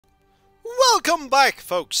Welcome back,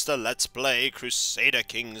 folks, to Let's Play Crusader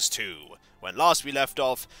Kings 2. When last we left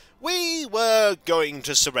off, we were going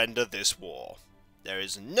to surrender this war. There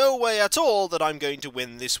is no way at all that I'm going to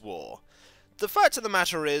win this war. The fact of the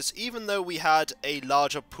matter is, even though we had a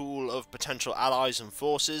larger pool of potential allies and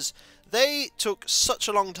forces, they took such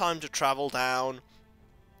a long time to travel down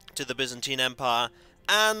to the Byzantine Empire,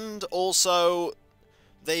 and also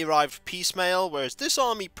they arrived piecemeal, whereas this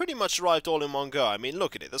army pretty much arrived all in one go. I mean,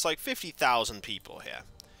 look at it, there's like 50,000 people here.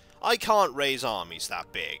 I can't raise armies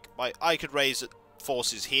that big. I could raise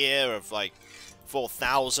forces here of like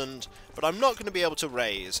 4,000, but I'm not going to be able to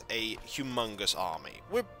raise a humongous army.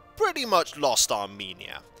 We're pretty much lost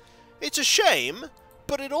Armenia. It's a shame,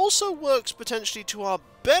 but it also works potentially to our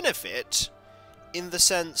benefit in the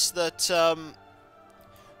sense that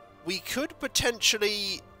we could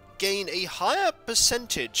potentially gain a higher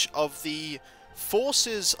percentage of the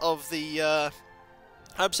forces of the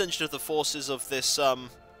this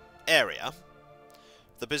area,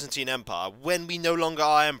 the Byzantine Empire, when we no longer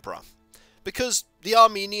are emperor, because the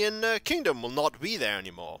Armenian kingdom will not be there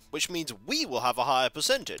anymore, which means we will have a higher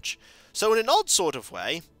percentage. So in an odd sort of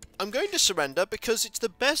way, I'm going to surrender because it's the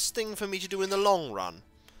best thing for me to do in the long run.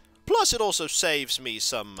 Plus it also saves me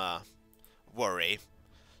some worry.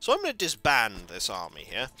 So I'm going to disband this army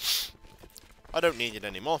here. I don't need it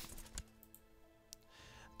anymore.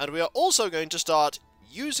 And we are also going to start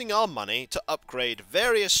using our money to upgrade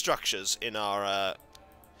various structures in our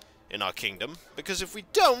kingdom. Because if we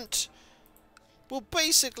don't, we'll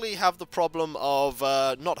basically have the problem of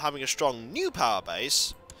not having a strong new power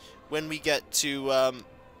base when we get to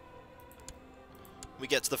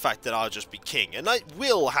the fact that I'll just be king. And that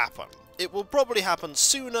will happen. It will probably happen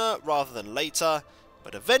sooner rather than later.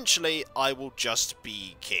 But eventually, I will just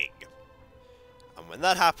be king. And when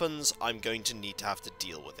that happens, I'm going to need to have to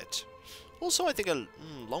deal with it. Also, I think a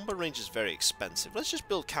longbow range is very expensive. Let's just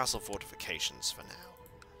build castle fortifications for now.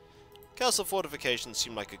 Castle fortifications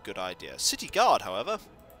seem like a good idea. City guard, however.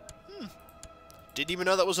 Didn't even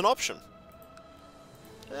know that was an option.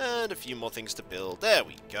 And a few more things to build. There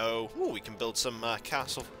we go. Ooh, we can build some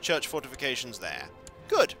church fortifications there.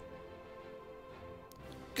 Good.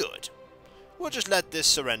 Good. We'll just let this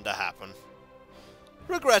surrender happen.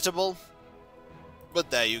 Regrettable,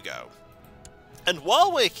 but there you go. And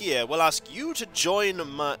while we're here, we'll ask you to join me.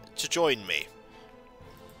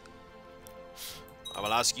 I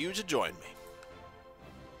will ask you to join me.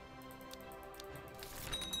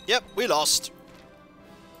 Yep, we lost.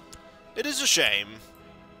 It is a shame,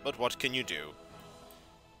 but what can you do?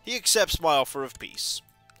 He accepts my offer of peace.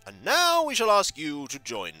 And now we shall ask you to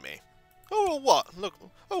join me. Oh, what? Look,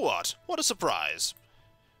 oh, what? What a surprise.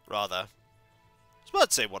 Rather. I was about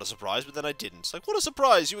to say what a surprise, but then I didn't. It's like, what a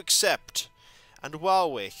surprise, you accept. And while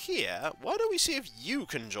we're here, why don't we see if you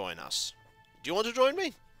can join us? Do you want to join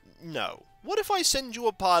me? No. What if I send you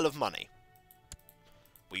a pile of money?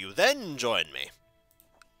 Will you then join me?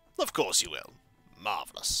 Of course you will.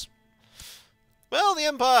 Marvellous. Well, the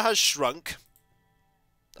Empire has shrunk.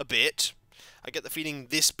 A bit. I get the feeling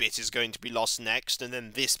this bit is going to be lost next, and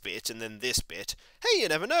then this bit, and then this bit. Hey, you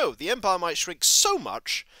never know. The Empire might shrink so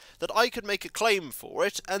much that I could make a claim for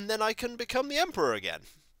it, and then I can become the Emperor again.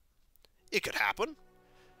 It could happen.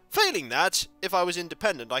 Failing that, if I was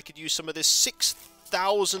independent, I could use some of this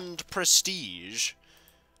 6,000 prestige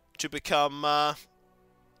to become an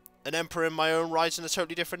Emperor in my own right in a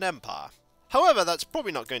totally different empire. However, that's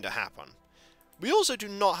probably not going to happen. We also do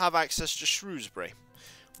not have access to Shrewsbury.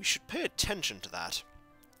 We should pay attention to that.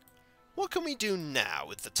 What can we do now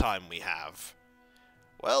with the time we have?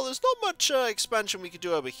 Well, there's not much expansion we could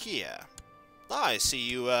do over here. I see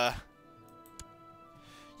you,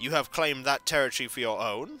 you have claimed that territory for your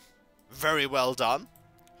own. Very well done.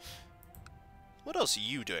 What else are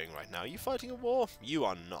you doing right now? Are you fighting a war? You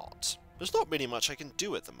are not. There's not really much I can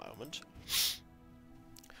do at the moment.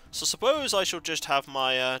 So suppose I shall just have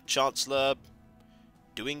my Chancellor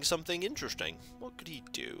doing something interesting. What could he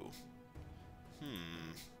do?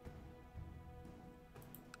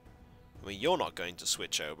 I mean, you're not going to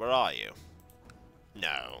switch over, are you?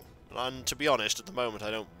 No. And to be honest, at the moment,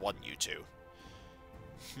 I don't want you to.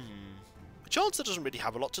 The Chancellor doesn't really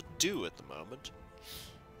have a lot to do at the moment.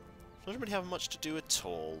 Doesn't really have much to do at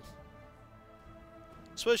all.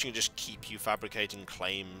 I suppose you can just keep you fabricating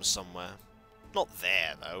claims somewhere. Not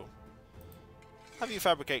there, though. Have you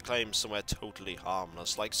fabricate claims somewhere totally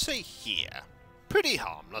harmless, like, say, here. Pretty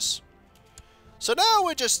harmless. So now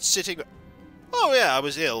we're just sitting... Oh yeah, I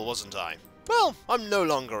was ill, wasn't I? Well, I'm no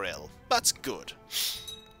longer ill. That's good.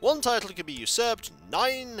 One title can be usurped,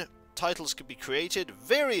 9 titles can be created,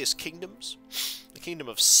 various kingdoms. The kingdom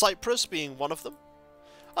of Cyprus being one of them.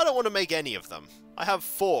 I don't want to make any of them. I have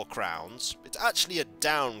 4 crowns. It's actually a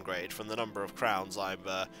downgrade from the number of crowns I've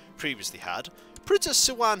previously had. Princess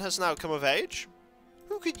Siwan has now come of age.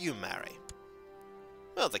 Who could you marry?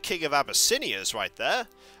 Well, the King of Abyssinia is right there,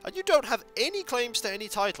 and you don't have any claims to any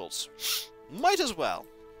titles. Might as well.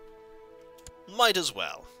 Might as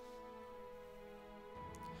well.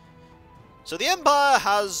 So the Empire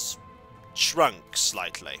has shrunk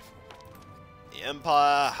slightly. The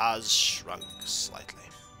Empire has shrunk slightly.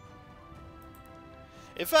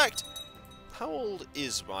 In fact, how old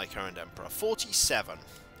is my current Emperor? 47.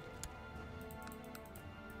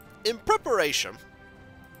 In preparation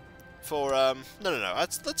for, no,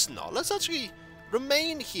 let's not. Let's actually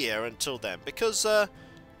remain here until then, because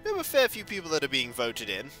we have a fair few people that are being voted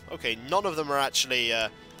in. Okay, none of them are actually,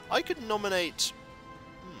 I could nominate,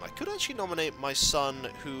 I could actually nominate my son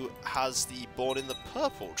who has the Born in the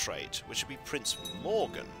Purple trait, which would be Prince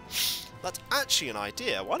Morgan. That's actually an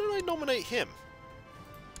idea. Why don't I nominate him?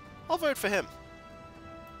 I'll vote for him.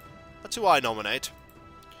 That's who I nominate.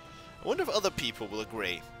 I wonder if other people will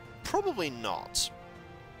agree. Probably not.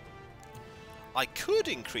 I could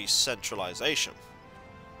increase centralization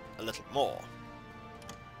a little more.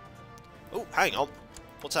 Oh, hang on.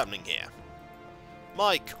 What's happening here?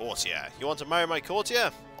 My courtier. You want to marry my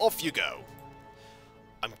courtier? Off you go.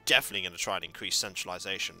 I'm definitely going to try and increase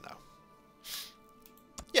centralization, though.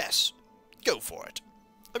 Yes, go for it.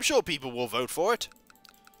 I'm sure people will vote for it.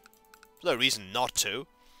 There's no reason not to.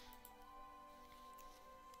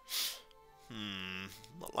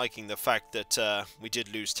 Not liking the fact that we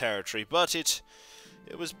did lose territory, but it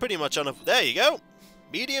was pretty much there you go!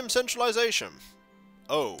 Medium centralization.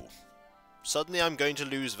 Oh. Suddenly I'm going to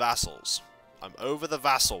lose vassals. I'm over the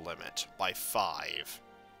vassal limit by 5.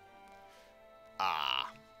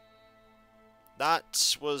 Ah.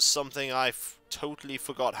 That was something I totally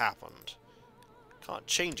forgot happened. Can't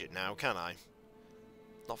change it now, can I?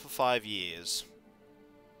 Not for 5 years.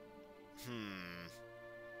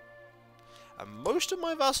 And most of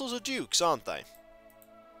my vassals are dukes, aren't they?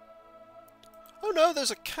 Oh no,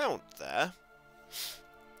 there's a count there.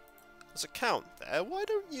 There's a count there. Why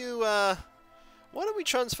don't you, why don't we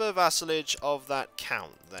transfer vassalage of that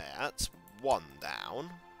count there? That's 1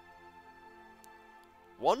 down.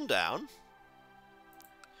 1 down.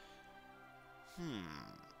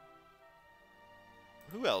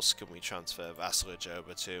 Who else can we transfer vassalage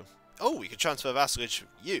over to? Oh, we could transfer vassalage from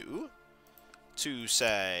you to,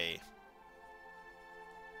 say...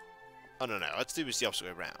 Oh, no, let's do this the opposite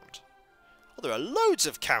way around. Oh, there are loads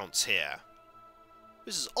of counts here.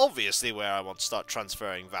 This is obviously where I want to start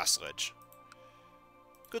transferring vassalage.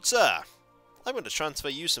 Good sir, I'm going to transfer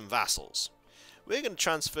you some vassals. We're going to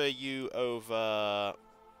transfer you over...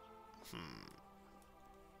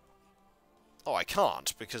 Oh, I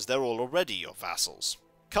can't, because they're all already your vassals.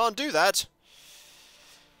 Can't do that.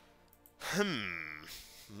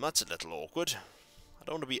 That's a little awkward. I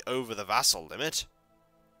don't want to be over the vassal limit.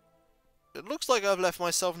 It looks like I've left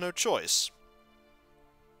myself no choice.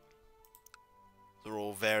 They're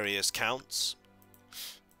all various counts.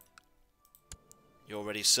 You're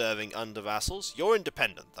already serving under vassals. You're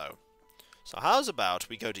independent, though. So how's about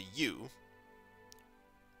we go to you?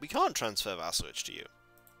 We can't transfer vassalage to you.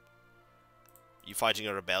 You fighting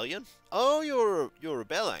a rebellion? Oh, you're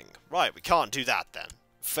rebelling. Right, we can't do that then.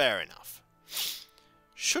 Fair enough.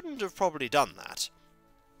 Shouldn't have probably done that.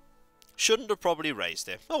 Shouldn't have probably raised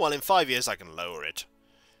it. Oh well, in 5 years I can lower it.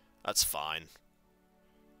 That's fine.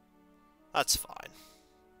 That's fine.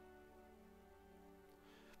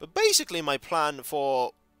 But basically my plan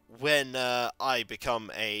for when I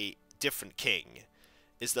become a different king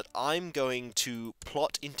is that I'm going to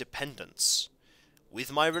plot independence with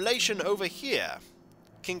my relation over here,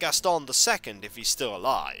 King Gaston II, if he's still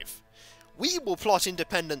alive. We will plot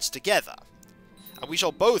independence together, and we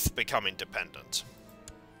shall both become independent.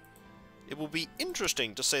 It will be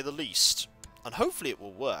interesting, to say the least, and hopefully it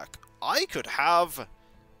will work. I could have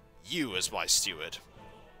you as my steward.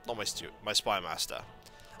 Not my steward, my spy master.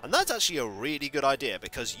 And that's actually a really good idea,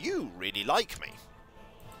 because you really like me.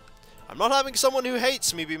 I'm not having someone who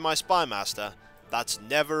hates me be my spy master. That's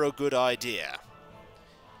never a good idea.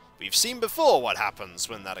 We've seen before what happens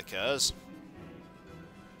when that occurs.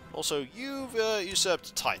 Also, you've usurped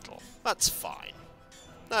a title. That's fine.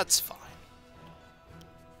 That's fine.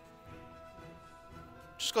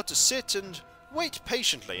 Just got to sit and wait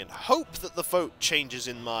patiently and hope that the vote changes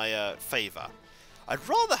in my favour. I'd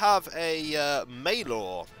rather have a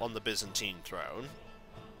Maelor on the Byzantine throne,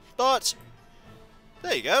 but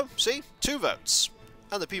there you go, see? 2 votes.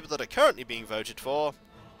 And the people that are currently being voted for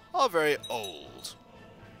are very old.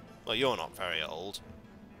 Well, you're not very old.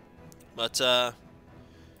 But,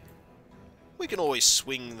 We can always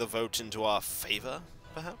swing the vote into our favour,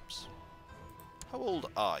 perhaps? How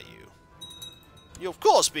old are you? You're of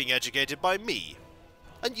course being educated by me.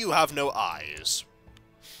 And you have no eyes.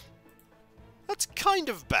 That's kind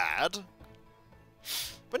of bad.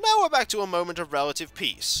 But now we're back to a moment of relative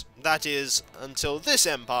peace. That is, until this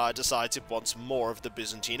empire decides it wants more of the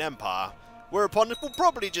Byzantine Empire, whereupon it will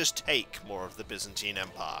probably just take more of the Byzantine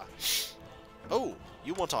Empire. Oh,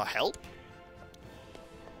 you want our help?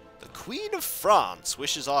 The Queen of France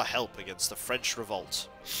wishes our help against the French revolt.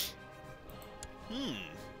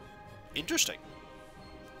 Interesting.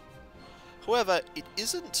 However, it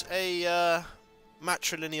isn't a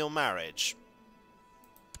matrilineal marriage.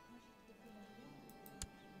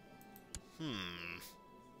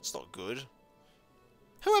 It's not good.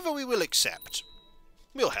 However, we will accept.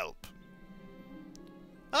 We'll help.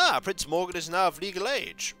 Ah, Prince Morgan is now of legal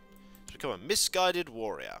age. He's become a misguided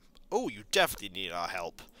warrior. Oh, you definitely need our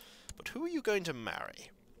help. But who are you going to marry?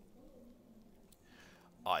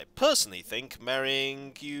 I personally think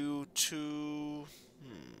marrying you to...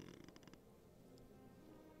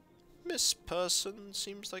 Miss Person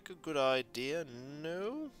seems like a good idea.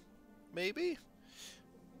 No? Maybe?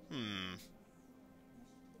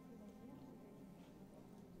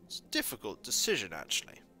 It's a difficult decision,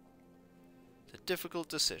 actually. It's a difficult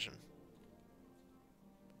decision.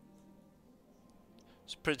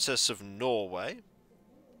 It's Princess of Norway.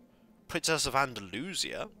 Princess of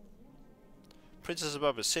Andalusia. Princess of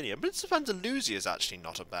Abyssinia. Princess of Andalusia is actually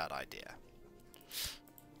not a bad idea.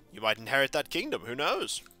 You might inherit that kingdom, who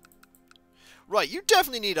knows? Right, you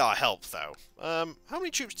definitely need our help, though. How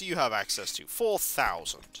many troops do you have access to?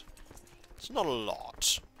 4,000. It's not a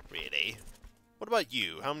lot, really. What about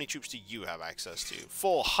you? How many troops do you have access to?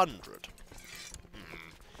 400.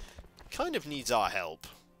 Kind of needs our help.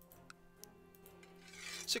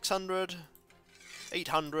 600.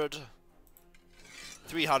 800.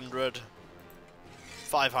 300.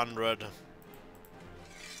 500.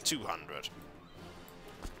 200.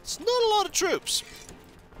 It's not a lot of troops.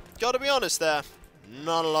 Gotta be honest there.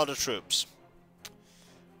 Not a lot of troops.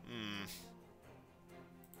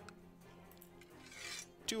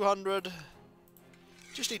 200.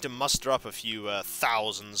 Just need to muster up a few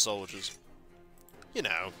 1,000 soldiers. You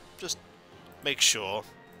know, just make sure.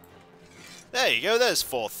 There you go, there's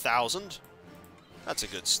 4,000. That's a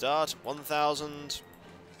good start. 1,000.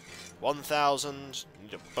 1,000.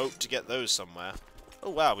 Need a boat to get those somewhere. Oh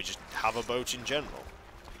wow, we just have a boat in general.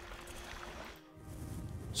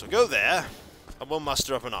 So go there, and we'll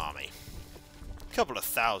muster up an army. A couple of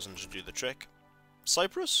thousand should do the trick.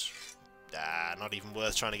 Cyprus? Ah, not even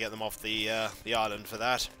worth trying to get them off the island for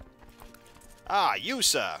that. Ah, you,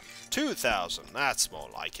 sir. 2,000. That's more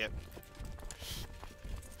like it.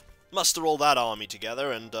 Muster all that army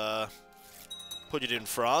together and put it in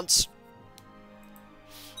France.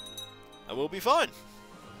 And we'll be fine.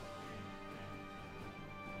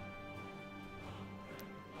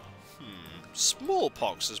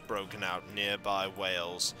 Smallpox has broken out nearby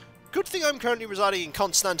Wales. Good thing I'm currently residing in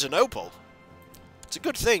Constantinople. It's a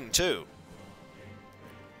good thing, too.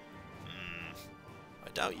 I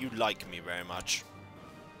doubt you like me very much.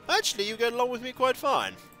 Actually, you get along with me quite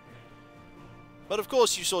fine. But of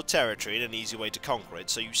course you saw territory and an easy way to conquer it,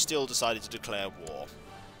 so you still decided to declare war.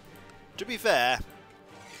 To be fair,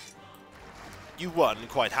 you won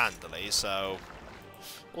quite handily, so...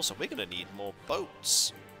 Also, we're going to need more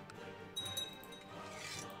boats.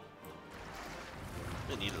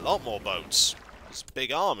 We need a lot more boats. This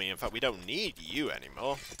big army, in fact, we don't need you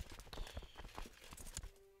anymore.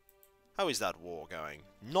 How is that war going?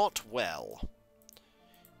 Not well.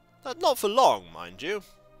 Not for long, mind you.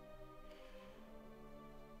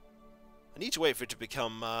 I need to wait for it to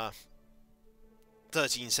become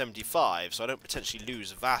 1375, so I don't potentially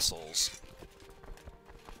lose vassals.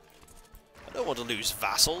 I don't want to lose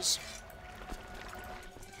vassals.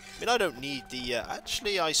 I mean, I don't need the...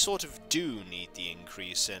 actually, I sort of do need the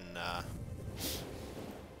increase in...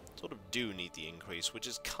 which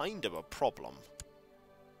is kind of a problem.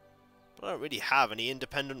 But I don't really have any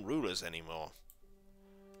independent rulers anymore.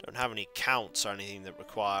 Don't have any counts or anything that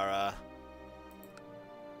require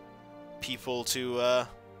people to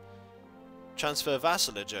transfer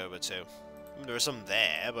vassalage over to. I mean, there are some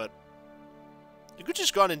there, but you could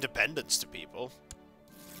just grant independence to people.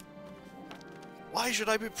 Why should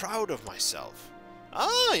I be proud of myself?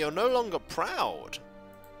 Ah, you're no longer proud.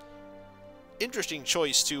 Interesting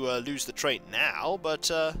choice to lose the trait now,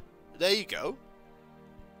 but there you go.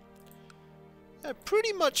 I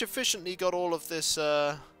pretty much efficiently got all of this,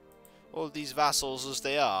 all of these vassals as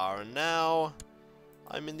they are, and now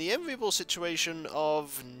I'm in the enviable situation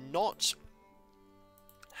of not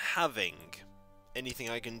having anything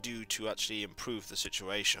I can do to actually improve the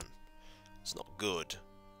situation. It's not good.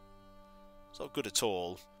 It's not good at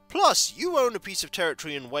all. Plus, you own a piece of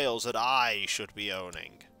territory in Wales that I should be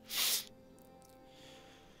owning.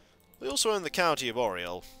 We also own the county of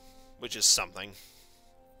Oriel, which is something.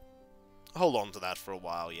 Hold on to that for a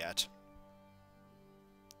while yet.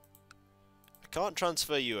 I can't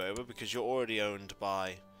transfer you over because you're already owned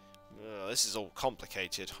by... this is all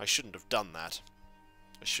complicated. I shouldn't have done that.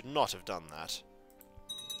 I should not have done that.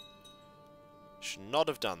 Should not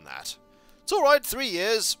have done that. It's alright, 3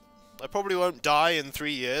 years. I probably won't die in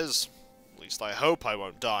 3 years. At least I hope I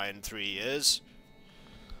won't die in 3 years.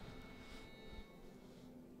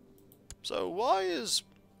 So why is...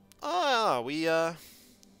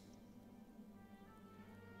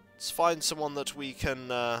 let's find someone that we can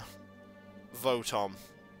vote on.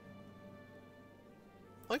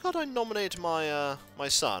 Why can't I nominate my my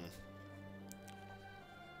son?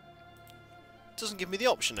 It doesn't give me the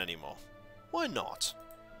option anymore. Why not?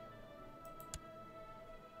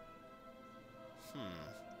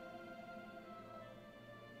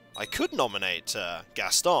 I could nominate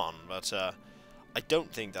Gaston, but I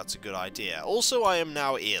don't think that's a good idea. Also, I am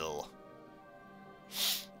now ill.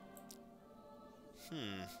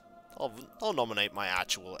 I'll nominate my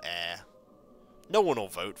actual heir. No one will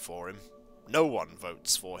vote for him. No one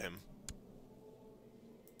votes for him.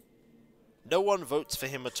 No one votes for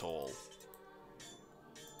him at all.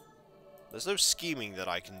 There's no scheming that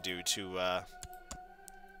I can do to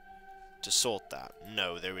sort that.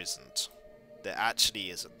 No, there isn't. There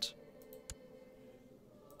actually isn't.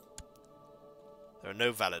 There are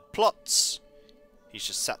no valid plots. He's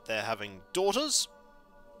just sat there having daughters.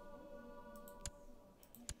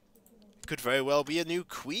 Could very well be a new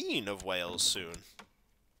queen of Wales soon.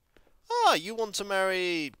 Ah, you want to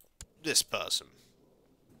marry this person.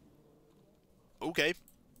 Okay,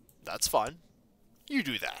 that's fine. You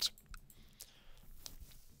do that.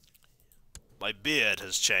 My beard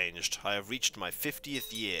has changed. I have reached my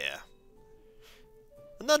 50th year.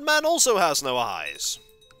 And that man also has no eyes.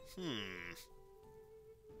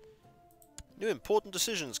 New important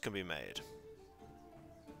decisions can be made.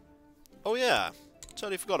 Oh yeah,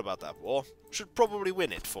 totally forgot about that war. Should probably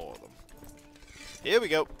win it for them. Here we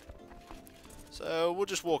go. So, we'll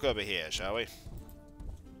just walk over here, shall we?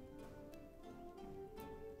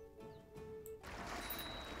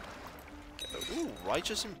 Ooh,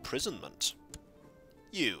 righteous imprisonment.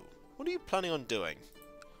 You, what are you planning on doing?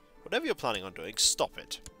 Whatever you're planning on doing, stop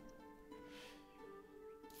it.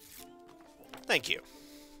 Thank you.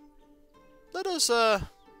 Let us,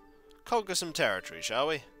 conquer some territory, shall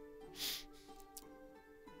we?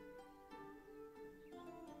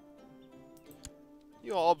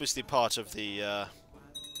 You are obviously part of the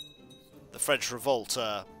French Revolt,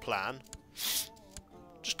 plan.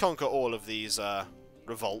 Just conquer all of these,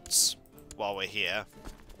 revolts while we're here.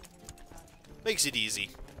 Makes it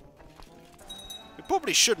easy. We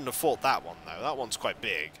probably shouldn't have fought that one, though. That one's quite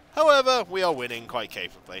big. However, we are winning quite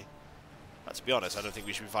capably. To be honest, I don't think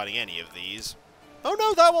we should be fighting any of these. Oh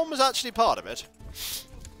no, that one was actually part of it.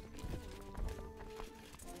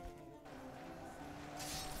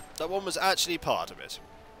 That one was actually part of it.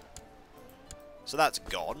 So that's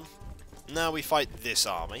gone. Now we fight this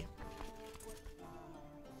army.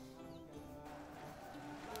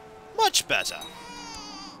 Much better.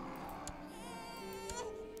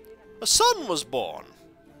 A son was born.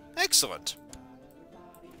 Excellent.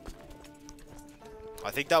 I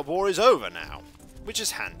think that war is over now, which is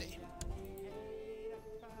handy.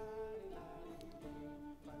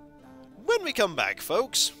 When we come back,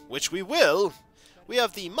 folks, which we will, we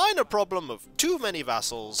have the minor problem of too many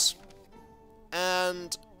vassals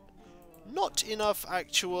and not enough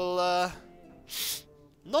actual,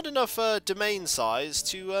 not enough domain size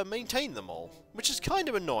to maintain them all, which is kind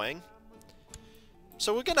of annoying.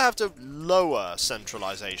 So we're going to have to lower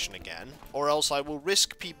centralization again, or else I will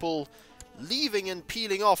risk people leaving and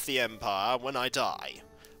peeling off the Empire when I die.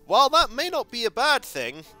 While that may not be a bad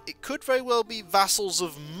thing, it could very well be vassals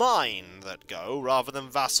of mine that go, rather than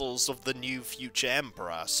vassals of the new future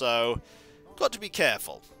Emperor, so got to be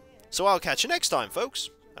careful. So I'll catch you next time, folks,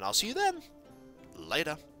 and I'll see you then.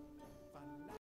 Later.